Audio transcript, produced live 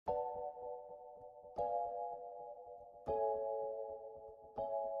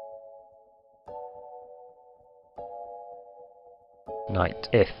Knight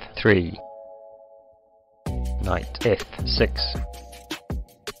f3, Knight f6,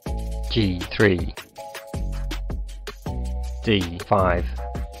 g3, d5,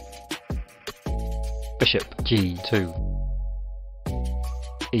 Bishop g2,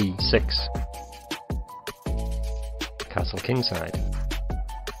 e6, Castle kingside,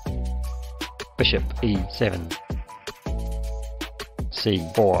 Bishop e7,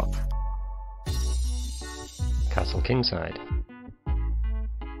 c4, Castle kingside,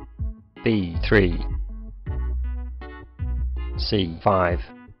 b3, c5,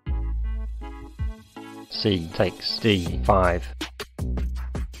 c takes d5,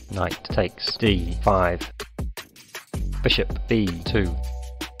 Knight takes d5, Bishop b2,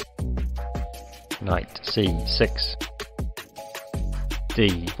 Knight c6,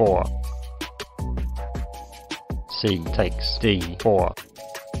 d4, c takes d4,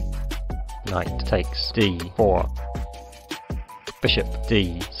 Knight takes d4, Bishop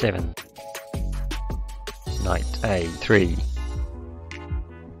d7, Knight a3,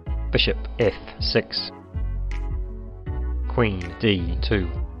 Bishop f6, Queen d2,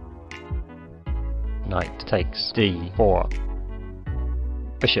 Knight takes d4,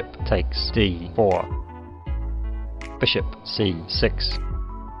 Bishop takes d4, Bishop c6,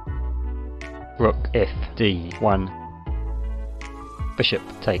 Rook fd1, Bishop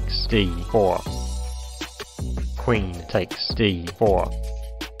takes d4, Queen takes d4,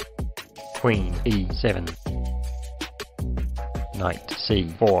 Queen e7, Knight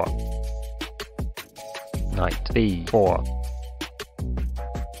c4, Knight b4,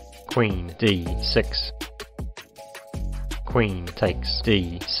 Queen d6, Queen takes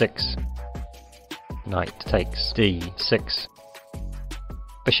d6, Knight takes d6,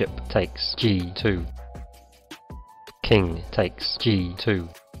 Bishop takes g2, King takes g2,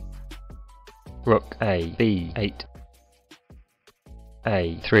 Rook a b8,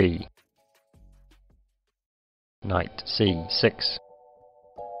 a3, Knight c6,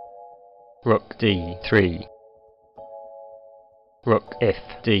 Rook d3, Rook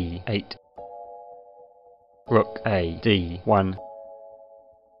fd8, Rook a d1,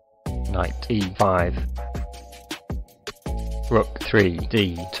 Knight e5, Rook 3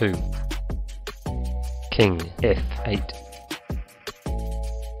 d2, King f8,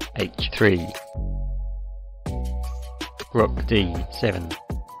 h3, Rook d7,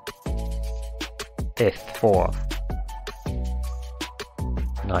 f4,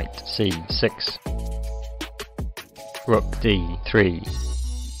 Knight c6, Rook d3,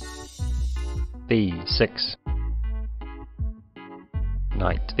 b6,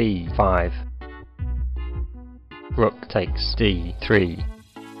 Knight b5, Rook takes d3,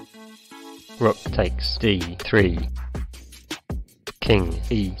 Rook takes d3, King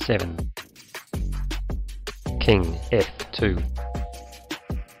e7, King f2,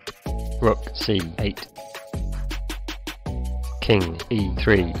 Rook c8, King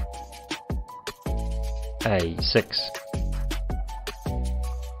e3, a6,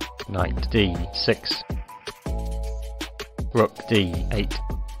 Knight d6, Rook d8,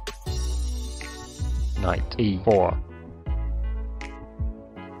 Knight e4,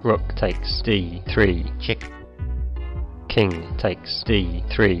 Rook takes d3, check, King takes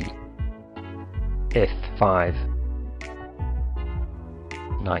d3, f5,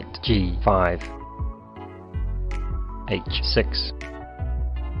 Knight g5, h6,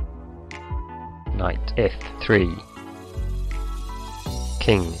 Knight f3,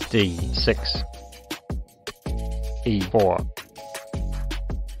 King d6, e4,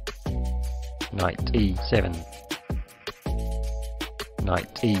 Knight e7,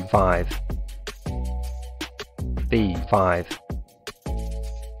 Knight e5, b5,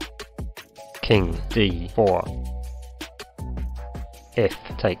 King d4, f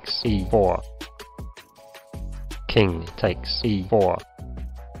takes e4, King takes e4,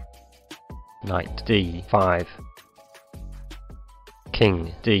 Knight d5,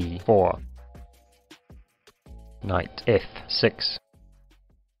 King d4, Knight f6,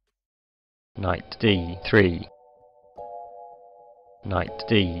 Knight d3, Knight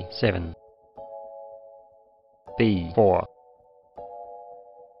d7, b4,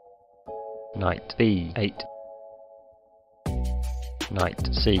 Knight b8, Knight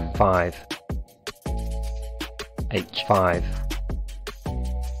c5, h5,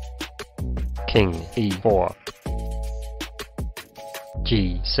 King e4,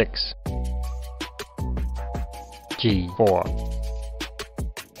 g6, g4,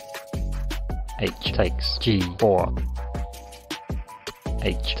 h takes g4,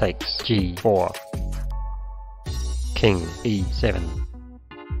 h takes g4, King e7,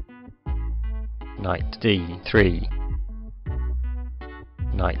 Knight d3,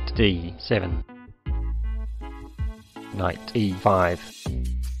 Knight D7, Knight E5,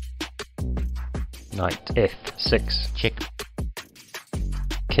 Knight F6, check,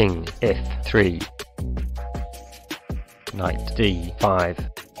 King F3, Knight D5,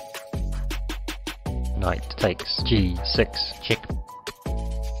 Knight takes G6, check,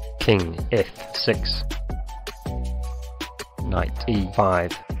 King F6, Knight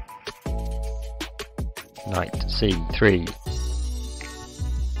E5, Knight C3,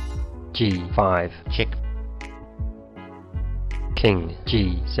 G5, check, King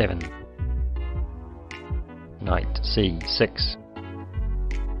G7, Knight C6,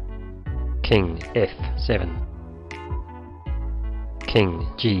 King F7, King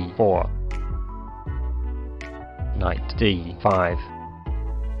G4, Knight D5,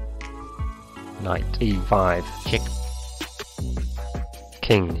 Knight E5, check,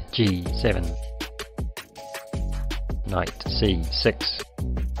 King G7, Knight C6,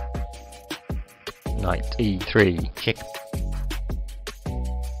 Knight E3, check,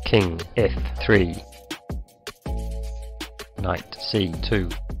 King F3, Knight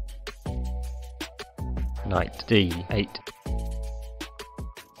C2, Knight D8,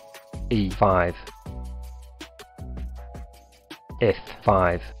 E5,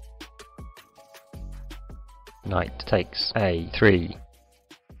 F5, Knight takes A3,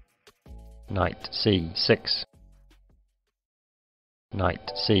 Knight C6,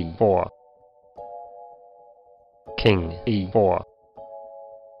 Knight C4, King E4,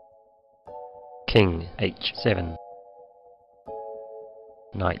 King H7,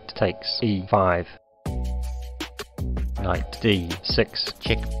 Knight takes E5, Knight D6,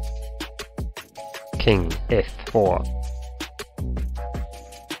 check, King F4,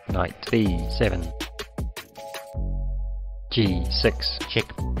 Knight B7, G6, check,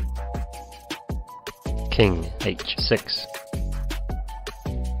 King H6,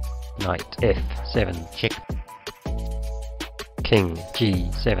 Knight F7, check, King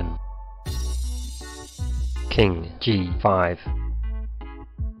G7, King G5,